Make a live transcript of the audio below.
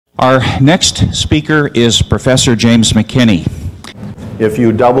Our next speaker is Professor James Mckinney. If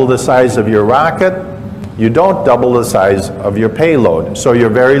you double the size of your rocket, you don't double the size of your payload. So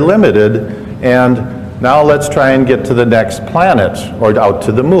you're very limited, and now let's try and get to the next planet or out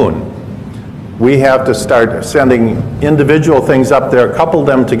to the moon. We have to start sending individual things up there, couple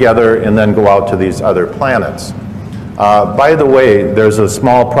them together, and then go out to these other planets. By the way, there's a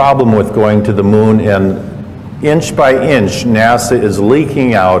small problem with going to the moon, and inch by inch, NASA is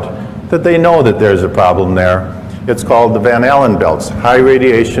leaking out that they know that there's a problem there. It's called the Van Allen belts, high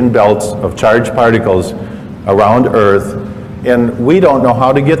radiation belts of charged particles around Earth, and we don't know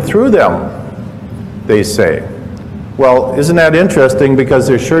how to get through them, they say. Well, isn't that interesting, because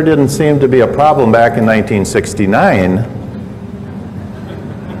there sure didn't seem to be a problem back in 1969.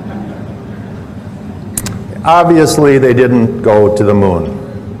 Obviously, they didn't go to the moon.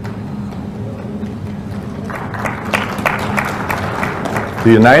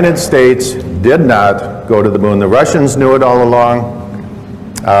 The United States did not go to the moon. The Russians knew it all along.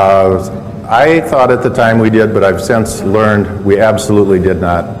 I thought at the time we did, but I've since learned we absolutely did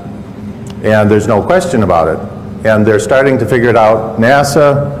not. And there's no question about it. And they're starting to figure it out.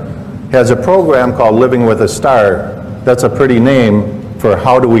 NASA has a program called Living with a Star. That's a pretty name for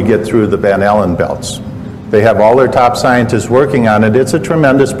how do we get through the Van Allen belts. They have all their top scientists working on it. It's a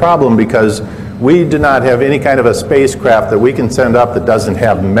tremendous problem because we do not have any kind of a spacecraft that we can send up that doesn't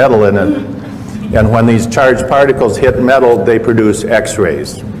have metal in it. And when these charged particles hit metal, they produce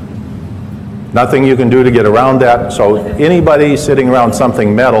X-rays. Nothing you can do to get around that. So anybody sitting around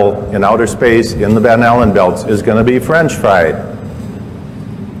something metal in outer space in the Van Allen belts is going to be French fried.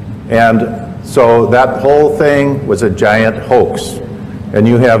 And so that whole thing was a giant hoax. And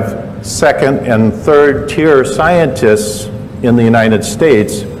you have second and third tier scientists in the United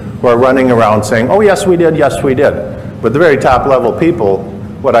States who are running around saying, oh yes we did, yes we did. But the very top level people,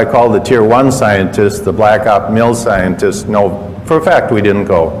 what I call the tier 1 scientists, the black op mill scientists, know for a fact we didn't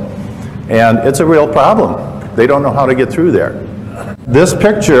go. And it's a real problem. They don't know how to get through there. This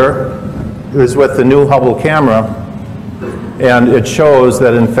picture is with the new Hubble camera, and it shows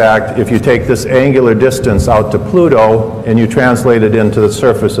that in fact if you take this angular distance out to Pluto and you translate it into the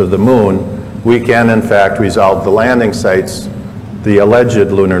surface of the moon, we can in fact resolve the landing sites, the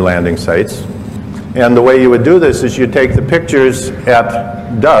alleged lunar landing sites. And the way you would do this is you take the pictures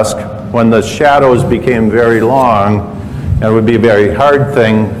at dusk when the shadows became very long, and it would be a very hard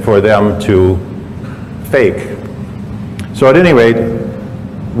thing for them to fake. So at any rate,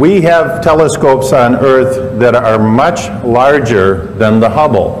 we have telescopes on Earth that are much larger than the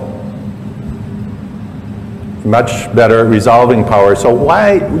Hubble. Much better resolving power. So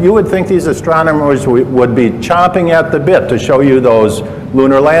why, you would think these astronomers would be chomping at the bit to show you those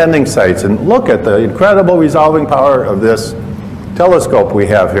lunar landing sites. And look at the incredible resolving power of this telescope we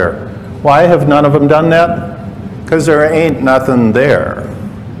have here. Why have none of them done that? Because there ain't nothing there.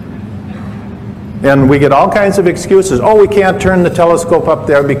 And we get all kinds of excuses. Oh, we can't turn the telescope up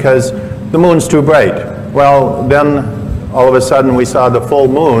there because the moon's too bright. Well, then all of a sudden we saw the full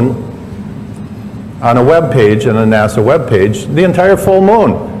moon on a web page, on a NASA web page, the entire full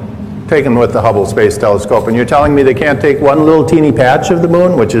moon taken with the Hubble Space Telescope. And you're telling me they can't take one little teeny patch of the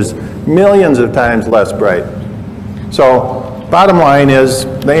moon, which is millions of times less bright. So bottom line is,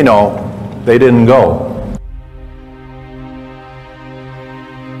 they know they didn't go.